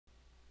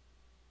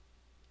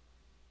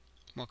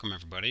Welcome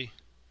everybody.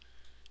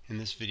 In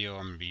this video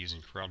I'm going to be using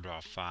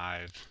CorelDRAW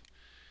 5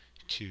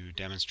 to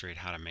demonstrate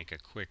how to make a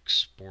quick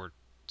sport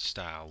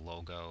style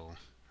logo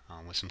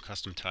with some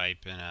custom type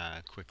and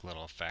a quick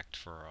little effect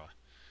for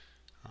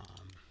a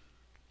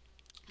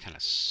kind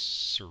of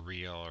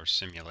surreal or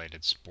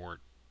simulated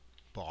sport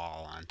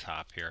ball on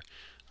top here.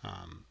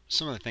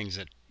 Some of the things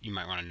that you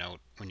might want to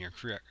note when you're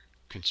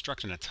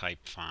constructing a type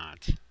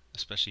font,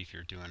 especially if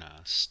you're doing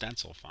a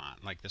stencil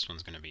font like this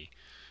one's going to be,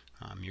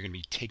 you're going to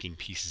be taking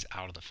pieces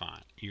out of the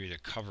font. You're either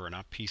covering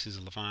up pieces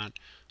of the font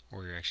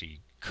or you're actually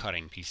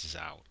cutting pieces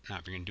out. Now,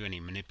 if you're going to do any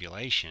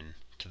manipulation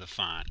to the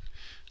font,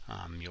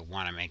 you'll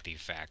want to make the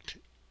effect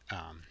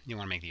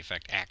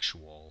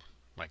actual,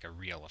 like a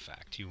real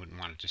effect. You wouldn't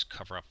want to just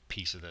cover up a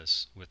piece of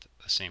this with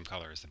the same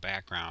color as the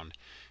background,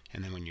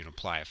 and then when you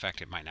apply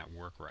effect, it might not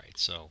work right.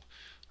 So,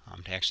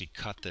 to actually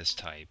cut this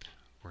type,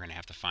 we're going to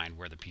have to find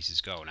where the pieces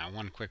go. Now,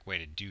 one quick way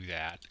to do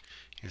that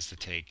is to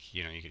take,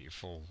 you get your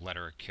full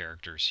letter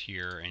characters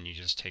here, and you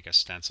just take a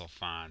stencil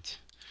font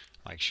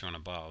like shown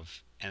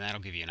above, and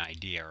that'll give you an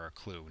idea or a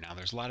clue. Now,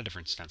 there's a lot of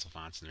different stencil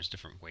fonts, and there's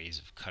different ways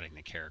of cutting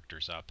the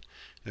characters up.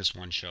 This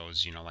one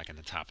shows, like in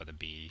the top of the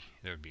B,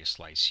 there would be a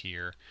slice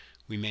here.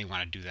 We may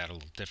want to do that a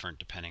little different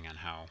depending on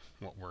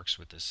what works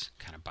with this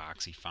kind of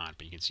boxy font,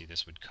 but you can see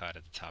this would cut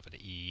at the top of the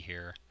E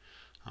here.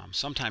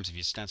 Sometimes if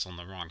you stencil in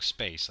the wrong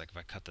space, like if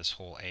I cut this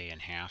whole A in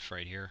half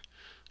right here,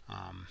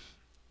 um,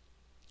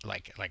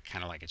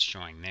 kind of like it's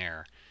showing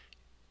there,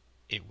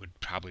 it would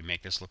probably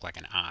make this look like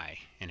an I,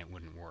 and it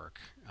wouldn't work.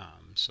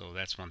 So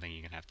that's one thing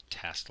you're going to have to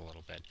test a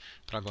little bit.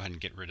 But I'll go ahead and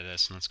get rid of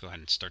this, and let's go ahead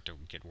and start to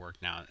get work.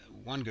 Now,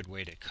 one good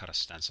way to cut a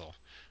stencil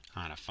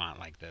on a font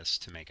like this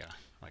to make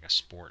a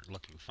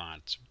sport-looking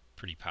font, it's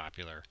pretty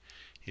popular,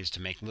 is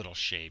to make little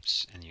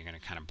shapes, and you're going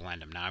to kind of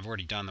blend them. Now, I've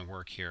already done the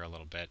work here a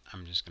little bit.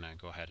 I'm just going to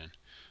go ahead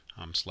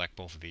and select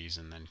both of these,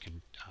 and then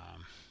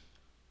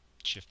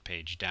shift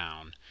page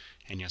down,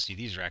 and you'll see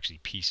these are actually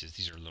pieces.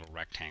 These are little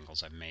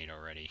rectangles I've made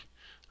already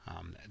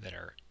that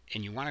are,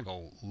 and you want to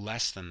go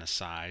less than the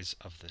size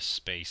of the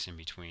space in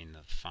between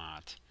the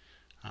font.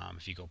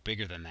 If you go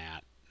bigger than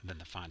that, then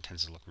the font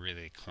tends to look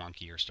really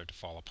clunky or start to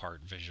fall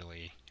apart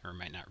visually, or it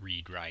might not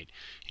read right.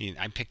 And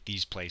I picked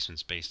these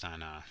placements based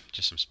on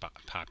just some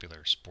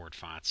popular sport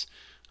fonts.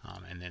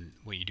 And then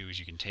what you do is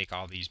you can take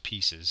all these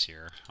pieces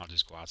here. I'll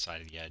just go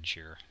outside of the edge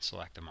here,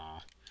 select them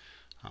all,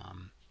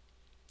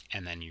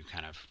 and then you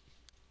kind of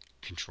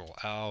Control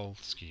L,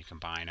 so you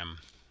combine them.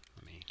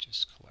 Let me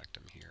just collect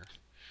them here.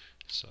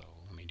 So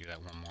let me do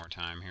that one more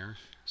time here.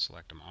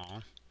 Select them all,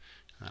 and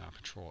then I'll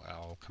Control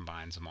L,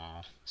 combines them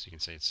all. So you can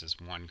say it says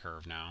one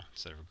curve now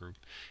instead of a group.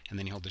 And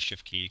then you hold the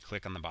Shift key,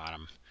 click on the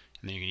bottom,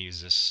 and then you can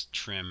use this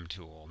trim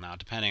tool. Now,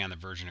 depending on the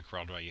version of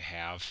CorelDRAW you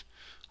have,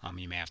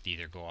 you may have to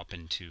either go up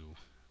into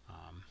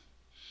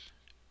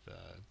the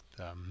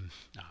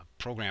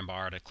program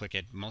bar to click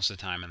it. Most of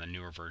the time in the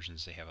newer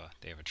versions they have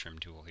a trim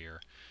tool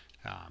here,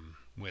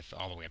 with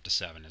all the way up to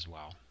 7 as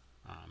well.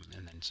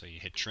 And then so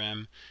you hit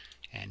trim,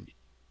 and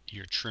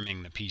you're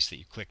trimming the piece that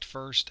you clicked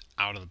first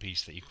out of the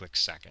piece that you clicked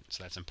second.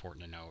 So that's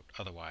important to note.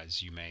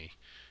 Otherwise,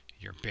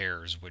 your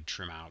bears would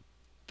trim out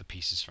the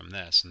pieces from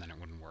this, and then it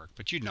wouldn't work.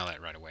 But you'd know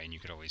that right away, and you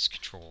could always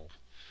control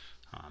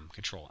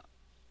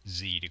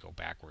Z to go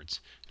backwards.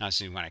 Now,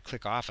 see, when I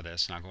click off of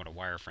this, and I'll go into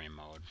wireframe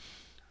mode,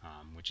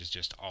 which is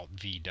just Alt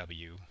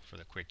VW for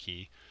the quick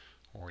key,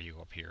 or you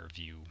go up here,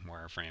 View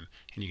Wireframe,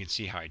 and you can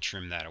see how I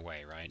trimmed that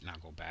away, right? And I'll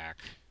go back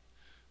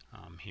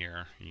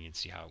here, and you can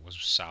see how it was a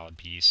solid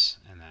piece,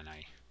 and then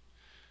I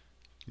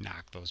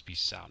knock those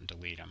pieces out and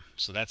delete them.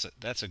 So that's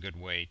a good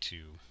way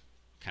to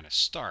kind of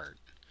start.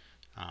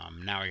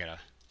 Now I gotta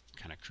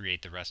kind of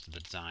create the rest of the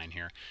design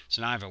here.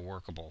 So now I have a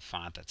workable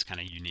font that's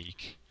kind of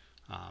unique.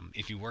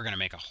 If you were going to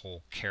make a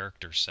whole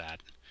character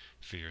set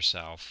for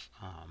yourself,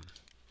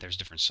 there's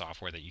different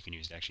software that you can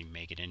use to actually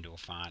make it into a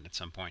font at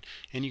some point.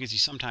 And you can see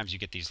sometimes you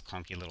get these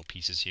clunky little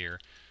pieces here.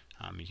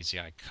 You can see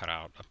I cut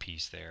out a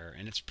piece there,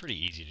 and it's pretty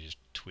easy to just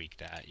tweak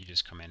that. You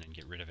just come in and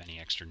get rid of any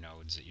extra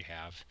nodes that you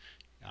have.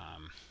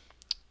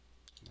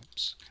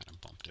 Whoops, kind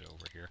of bumped it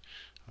over here.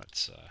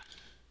 Let's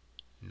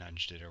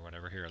nudged it or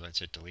whatever. Here, let's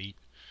hit delete.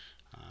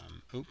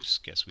 Oops,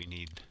 guess we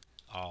need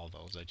all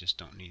those. I just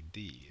don't need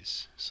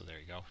these. So there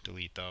you go,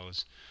 delete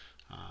those.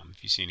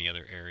 If you see any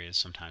other areas,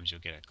 sometimes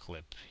you'll get a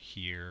clip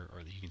here,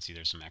 or you can see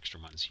there's some extra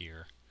ones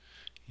here.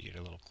 You get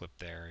a little clip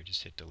there,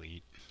 just hit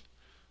delete.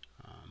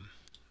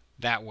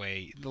 That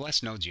way, the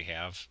less nodes you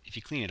have, if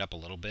you clean it up a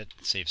little bit,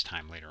 it saves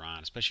time later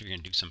on, especially if you're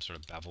going to do some sort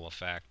of bevel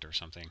effect or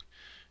something.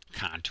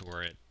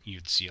 Contour it,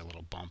 you'd see a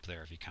little bump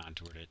there if you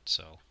contoured it,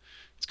 so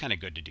it's kind of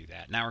good to do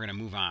that. Now we're going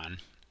to move on.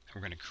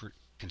 We're going to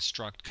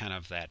construct kind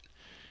of that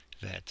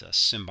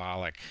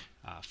symbolic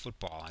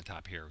football on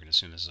top here. We're going to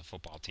assume this is a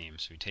football team.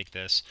 So we take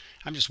this.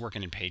 I'm just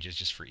working in pages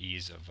just for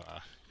ease of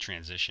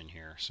transition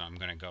here. So I'm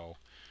going to go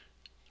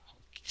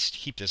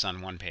keep this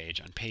on one page.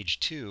 On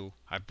page 2,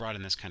 I've brought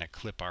in this kind of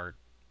clip art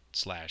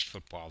slash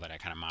football that I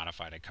kind of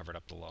modified. I covered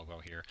up the logo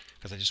here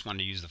because I just wanted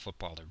to use the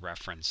football to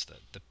reference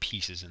the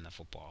pieces in the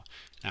football.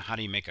 Now, how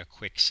do you make a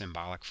quick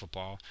symbolic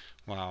football?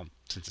 Well,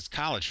 since it's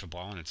college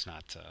football and it's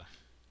not,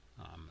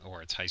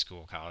 or it's high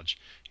school, college,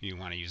 you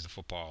want to use the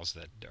footballs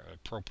that are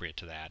appropriate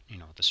to that,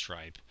 with the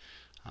stripe.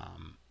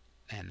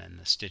 And then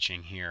the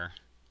stitching here.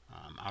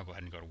 I'll go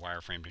ahead and go to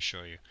wireframe to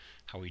show you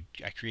how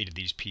I created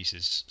these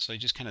pieces. So I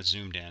just kind of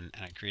zoomed in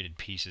and I created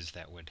pieces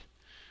that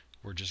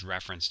were just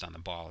referenced on the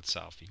ball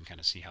itself. You can kind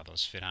of see how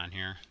those fit on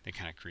here. They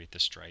kind of create the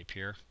stripe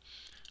here.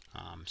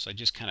 So I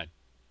just kind of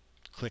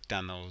clicked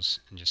on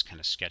those and just kind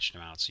of sketched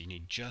them out. So you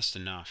need just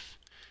enough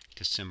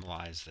to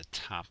symbolize the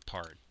top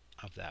part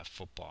of that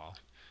football.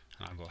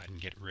 And I'll go ahead and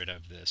get rid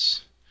of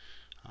this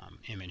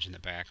image in the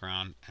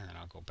background, and then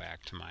I'll go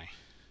back to my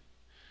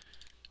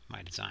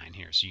design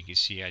here. So you can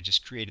see I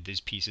just created these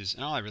pieces,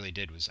 and all I really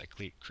did was I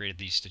created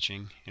these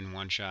stitching in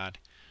one shot,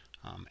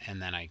 and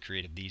then I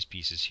created these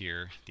pieces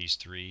here, these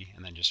three,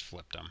 and then just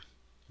flipped them.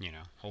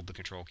 Hold the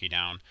control key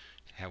down,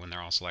 when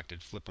they're all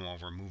selected, flip them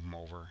over, move them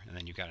over, and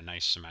then you've got a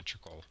nice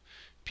symmetrical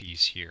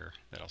piece here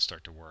that'll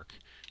start to work.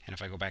 And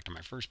if I go back to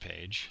my first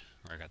page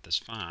where I got this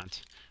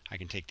font, I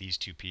can take these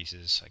two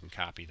pieces, I can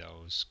copy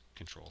those,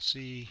 Control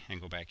C,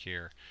 and go back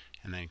here,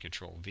 and then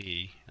Control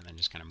V, and then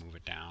just kind of move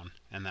it down,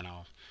 and then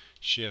I'll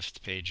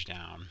Shift page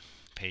down,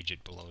 page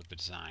it below the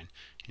design,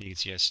 and you can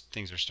see as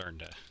things are starting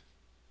to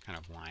kind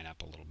of line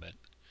up a little bit.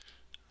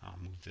 I'll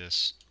move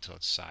this until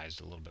it's sized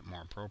a little bit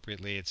more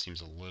appropriately. It seems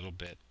a little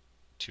bit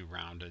too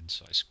rounded,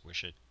 so I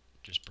squish it,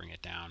 just bring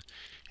it down,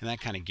 and that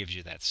kind of gives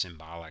you that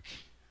symbolic,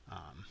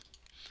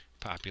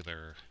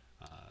 popular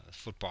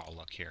football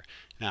look here.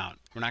 Now,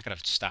 we're not going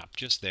to stop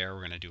just there.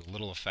 We're going to do a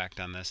little effect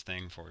on this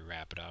thing before we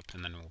wrap it up,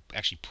 and then we'll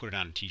actually put it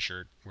on a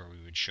t-shirt where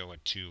we would show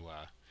it to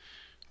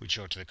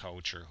the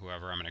coach or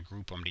whoever. I'm going to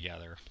group them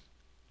together,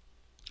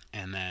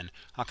 and then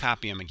I'll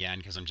copy them again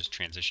because I'm just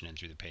transitioning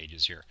through the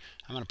pages here.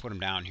 I'm going to put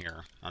them down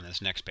here on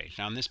this next page.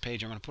 Now on this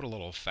page I'm going to put a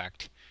little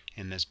effect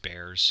in this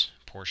Bears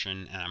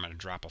portion, and I'm going to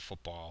drop a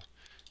football,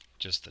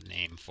 just the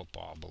name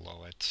football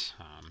below it,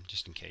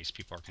 just in case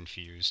people are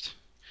confused.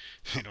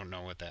 They don't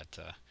know what that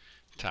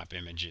top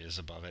image is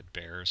above it,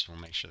 Bears. We'll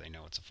make sure they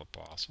know it's a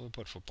football. So we'll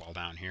put football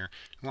down here.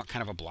 I want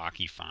kind of a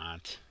blocky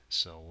font,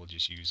 so we'll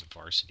just use a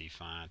varsity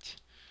font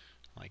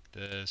like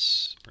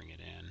this, bring it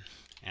in,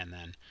 and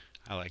then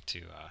I like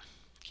to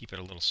keep it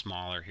a little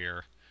smaller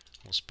here.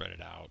 We'll spread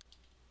it out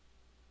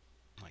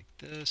like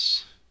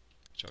this,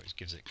 which always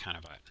gives it kind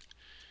of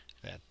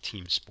that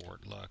team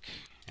sport look,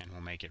 and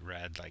we'll make it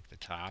red like the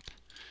top.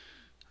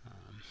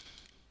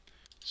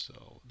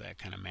 So that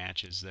kind of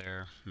matches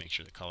there. Make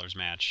sure the colors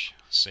match.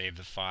 Save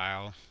the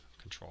file.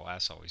 Control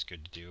S, always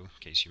good to do in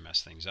case you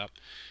mess things up.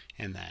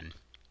 And then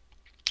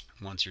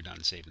once you're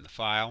done saving the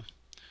file,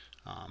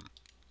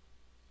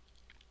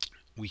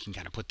 we can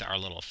kind of put our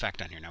little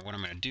effect on here. Now what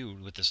I'm going to do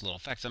with this little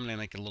effect, I'm going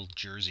to make a little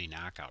jersey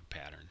knockout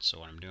pattern. So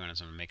what I'm doing is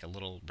I'm going to make a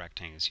little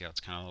rectangle. See how it's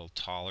kind of a little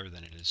taller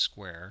than it is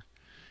square.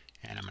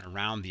 And I'm going to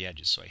round the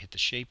edges. So I hit the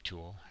shape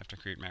tool after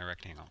create my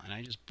rectangle, and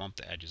I just bump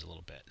the edges a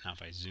little bit. Now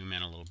if I zoom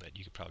in a little bit,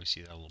 you could probably see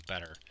that a little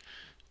better.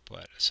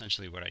 But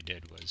essentially what I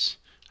did was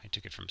I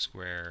took it from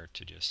square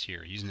to just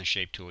here. Using the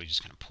shape tool, you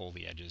just kind of pull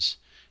the edges.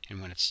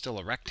 And when it's still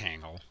a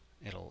rectangle,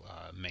 it'll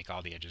make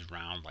all the edges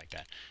round like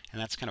that.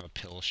 And that's kind of a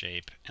pill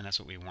shape, and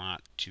that's what we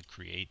want to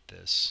create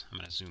this. I'm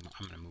going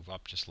to move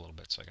up just a little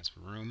bit so I got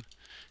some room.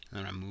 And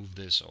then I move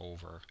this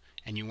over.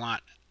 And you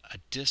want a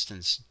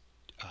distance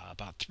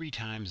about 3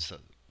 times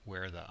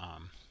where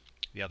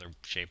the other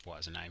shape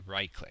was, and I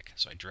right click.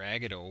 So I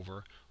drag it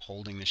over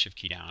holding the shift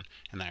key down,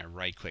 and then I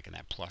right click and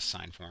that plus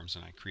sign forms,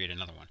 and I create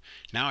another one.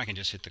 Now I can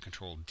just hit the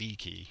Control D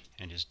key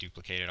and just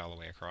duplicate it all the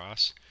way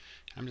across.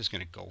 I'm just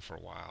going to go for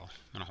a while.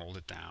 I'm going to hold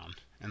it down,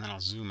 and then I'll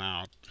zoom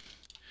out,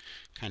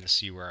 kind of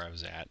see where I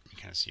was at. You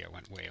kind of see I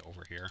went way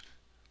over here.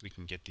 We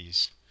can get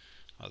these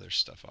other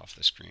stuff off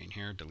the screen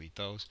here, delete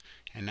those,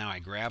 and now I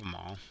grab them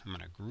all. I'm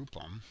going to group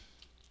them.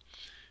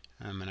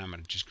 And I'm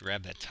going to just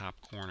grab that top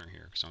corner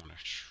here because I want to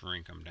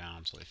shrink them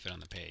down so they fit on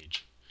the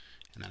page.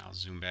 And then I'll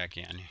zoom back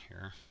in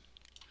here.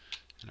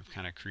 And I've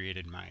kind of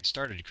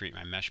started to create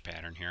my mesh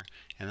pattern here.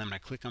 And then when I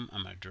click them,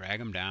 I'm going to drag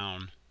them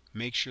down.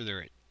 Make sure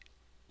they're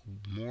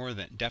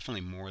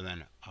definitely more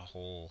than a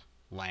whole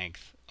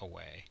length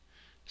away.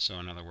 So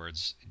in other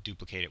words,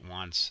 duplicate it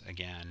once,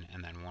 again,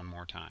 and then one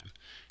more time.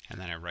 And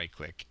then I right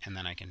click, and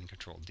then I can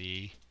Control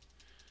D.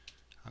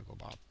 I'll go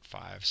about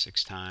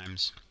 5-6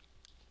 times.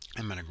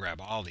 I'm going to grab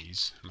all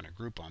these, I'm going to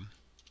group them,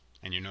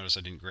 and you notice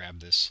I didn't grab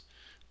this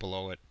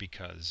below it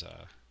because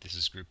this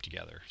is grouped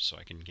together, so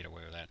I can get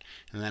away with that.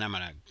 And then I'm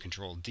going to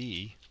Control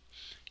D,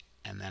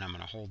 and then I'm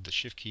going to hold the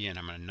shift key and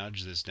I'm going to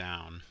nudge this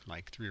down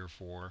like 3 or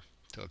 4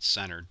 till it's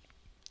centered,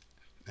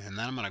 and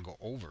then I'm going to go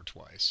over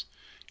twice,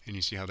 and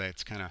you see how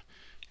that's kind of,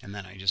 and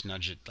then I just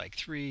nudge it like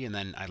 3, and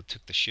then I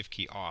took the shift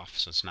key off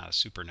so it's not a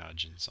super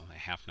nudge, and it's only a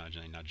half nudge,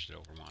 and I nudged it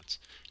over once.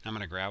 Now I'm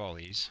going to grab all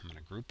these, I'm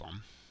going to group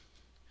them,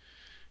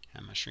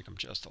 I'm going to shrink them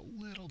just a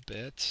little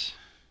bit,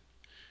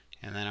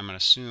 and then I'm going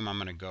to assume I'm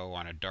going to go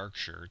on a dark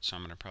shirt, so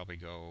I'm going to probably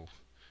go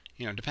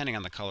depending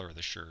on the color of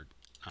the shirt.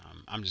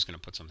 I'm just going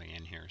to put something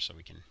in here so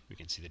we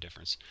can see the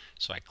difference.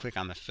 So I click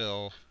on the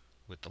fill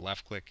with the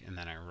left click, and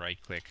then I right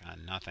click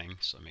on nothing.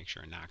 So make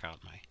sure I knock out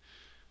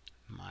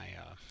my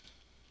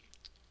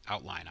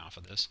outline off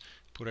of this.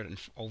 Put it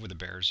over the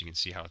bears. You can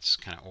see how it's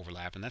kind of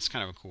overlapping. That's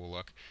kind of a cool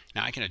look.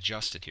 Now I can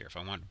adjust it here. If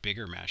I want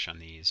bigger mesh on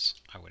these,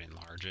 I would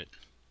enlarge it.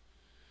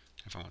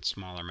 If I want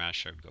smaller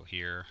mesh, I would go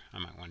here. I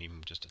might want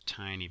even just a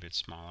tiny bit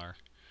smaller,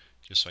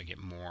 just so I get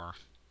more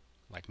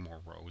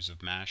rows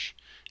of mesh.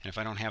 And if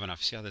I don't have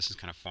enough, see how this is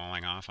kind of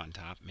falling off on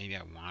top? Maybe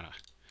I want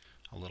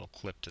a little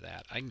clip to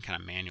that. I can kind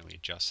of manually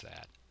adjust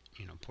that.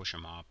 Push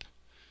them up,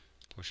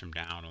 push them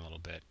down a little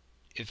bit.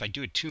 If I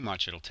do it too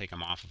much, it'll take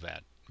them off of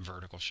that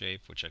vertical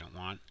shape, which I don't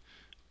want.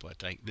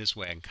 But this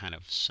way I can kind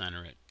of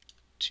center it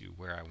to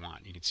where I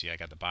want. You can see I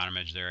got the bottom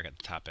edge there, I got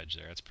the top edge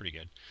there. That's pretty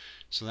good.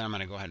 So then I'm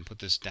going to go ahead and put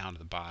this down to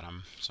the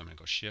bottom. So I'm going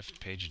to go Shift,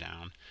 Page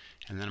Down,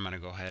 and then I'm going to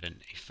go ahead and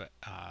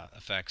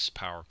Effects,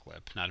 Power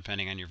Clip. Now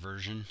depending on your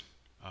version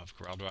of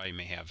CorelDRAW, you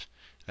may have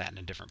that in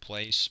a different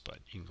place, but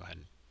you can go ahead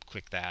and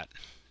click that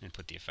and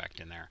put the effect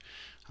in there.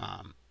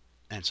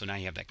 And so now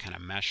you have that kind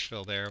of mesh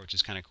fill there, which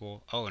is kind of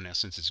cool. Oh, and now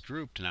since it's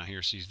grouped, now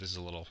here, see, this is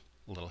a little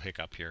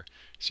hiccup here.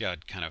 See how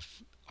it kind of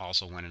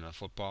also went into the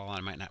football, and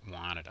I might not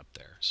want it up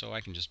there. So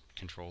I can just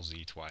Control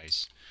Z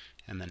twice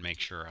and then make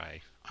sure I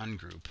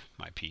ungroup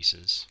my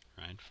pieces,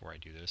 right, before I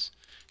do this.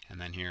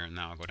 And then here, and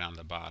now I'll go down to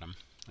the bottom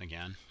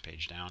again,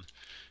 page down.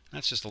 And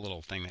that's just a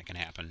little thing that can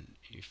happen.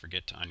 You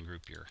forget to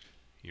ungroup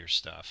your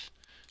stuff.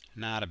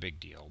 Not a big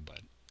deal,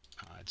 but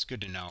it's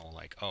good to know,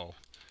 like, oh,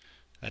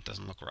 that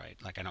doesn't look right.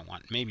 Like, I don't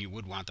want, maybe you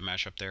would want the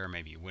mesh up there,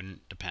 maybe you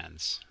wouldn't,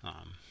 depends.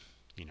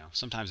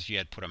 Sometimes if you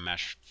had put a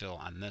mesh fill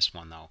on this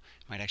one, though,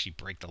 it might actually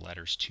break the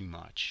letters too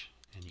much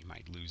and you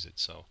might lose it.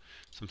 So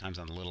sometimes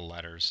on the little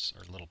letters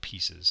or little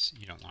pieces,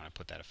 you don't want to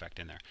put that effect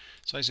in there.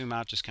 So I zoom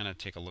out, just kind of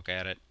take a look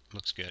at it.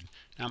 Looks good.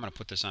 Now I'm going to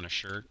put this on a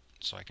shirt,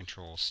 so I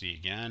Control C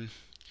again.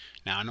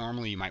 Now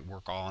normally you might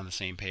work all on the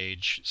same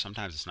page.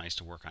 Sometimes it's nice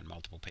to work on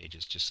multiple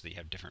pages just so that you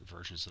have different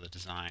versions of the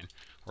design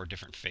or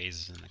different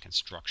phases in the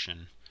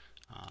construction.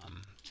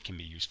 It can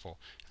be useful.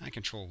 I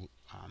Control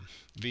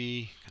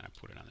V, kind of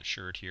put it on the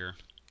shirt here,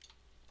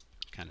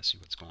 kind of see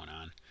what's going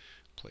on.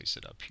 Place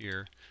it up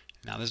here.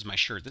 Now this is my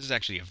shirt. This is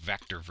actually a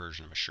vector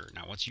version of a shirt.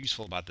 Now what's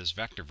useful about this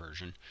vector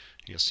version,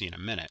 you'll see in a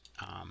minute,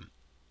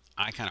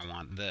 I kind of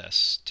want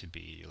this to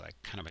be like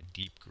kind of a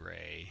deep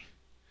gray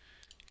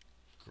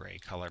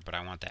color, but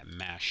I want that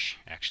mesh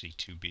actually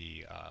to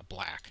be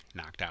black,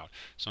 knocked out.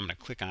 So I'm going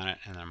to click on it,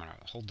 and then I'm going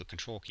to hold the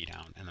Control key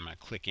down, and then I'm going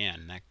to click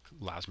in. That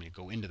allows me to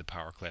go into the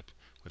power clip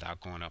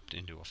without going up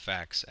into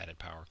Effects, Edit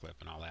Power Clip,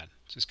 and all that.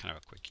 It's just kind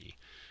of a quick key.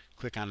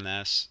 Click on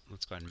this.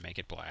 Let's go ahead and make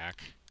it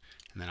black,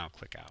 and then I'll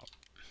click out.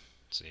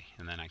 See,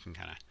 and then I can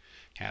kind of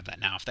have that.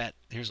 Now,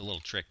 here's a little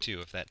trick too.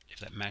 If that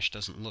mesh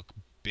doesn't look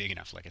big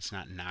enough, like it's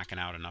not knocking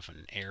out enough of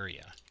an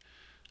area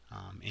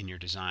in your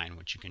design,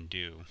 what you can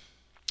do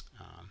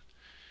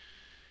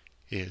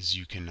is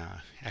you can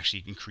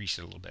actually increase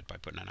it a little bit by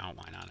putting an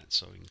outline on it.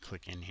 So you can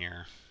click in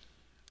here,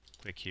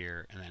 click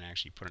here, and then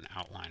actually put an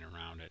outline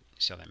around it.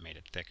 See how that made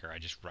it thicker? I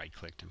just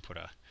right-clicked and put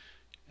a,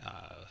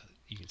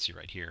 you can see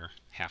right here,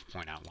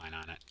 half-point outline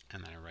on it,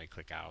 and then I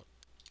right-click out,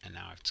 and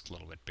now it's a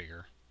little bit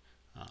bigger.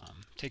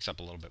 Takes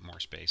up a little bit more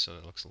space, so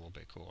it looks a little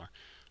bit cooler.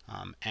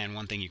 And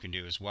one thing you can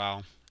do as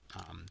well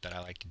that I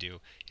like to do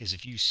is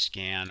if you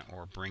scan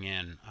or bring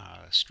in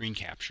screen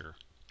capture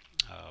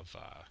of,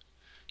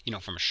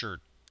 from a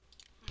shirt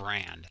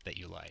brand that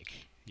you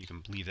like, you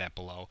can leave that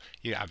below.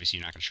 Obviously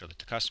you're not going to show that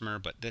to the customer,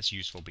 but that's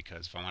useful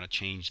because if I want to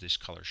change this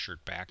color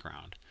shirt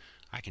background,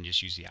 I can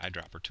just use the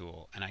eyedropper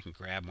tool and I can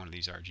grab one of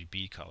these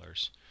RGB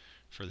colors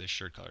for this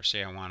shirt color.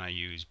 Say I want to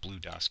use blue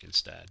dusk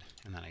instead,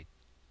 and then I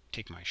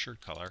take my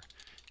shirt color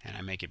and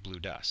I make it blue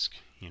dusk,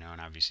 and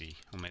obviously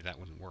only that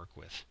wouldn't work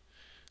with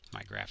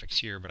my graphics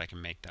here, but I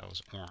can make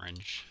those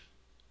orange,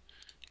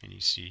 and you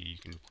see you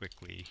can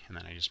quickly, and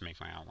then I just make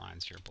my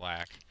outlines here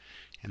black,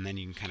 and then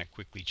you can kind of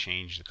quickly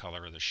change the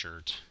color of the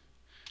shirt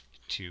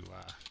to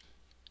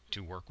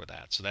work with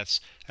that. So that's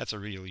a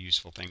really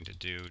useful thing to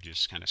do.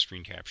 Just kind of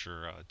screen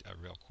capture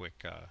a real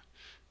quick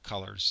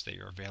colors that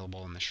are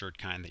available in the shirt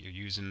kind that you're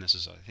using. This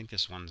is, I think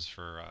this one's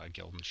for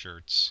Gildan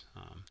shirts.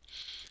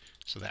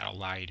 So that'll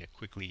allow you to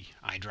quickly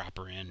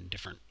eyedropper in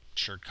different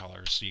shirt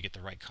colors so you get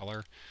the right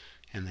color,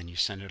 and then you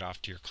send it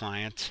off to your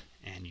client,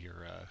 and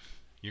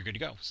you're good to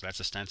go. So that's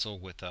a stencil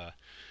with a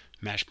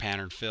mesh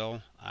pattern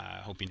fill. I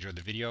hope you enjoyed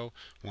the video.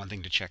 One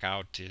thing to check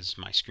out is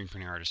my Screen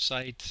Printing Artist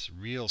site.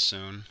 Real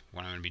soon,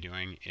 what I'm going to be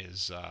doing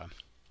is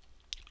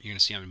you're going to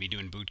see I'm going to be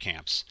doing boot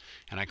camps,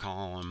 and I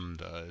call them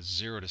the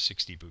 0 to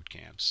 60 boot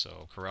camps.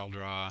 So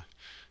CorelDRAW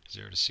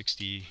 0 to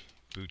 60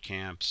 boot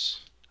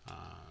camps.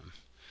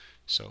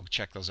 So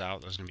check those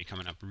out. Those are going to be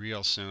coming up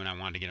real soon. I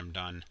wanted to get them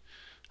done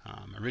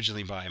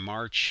originally by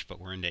March, but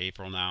we're into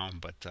April now.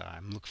 But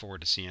I'm looking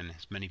forward to seeing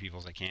as many people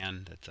as I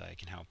can that I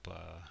can help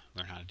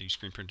learn how to do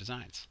screen print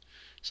designs.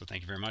 So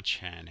thank you very much,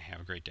 and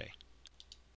have a great day.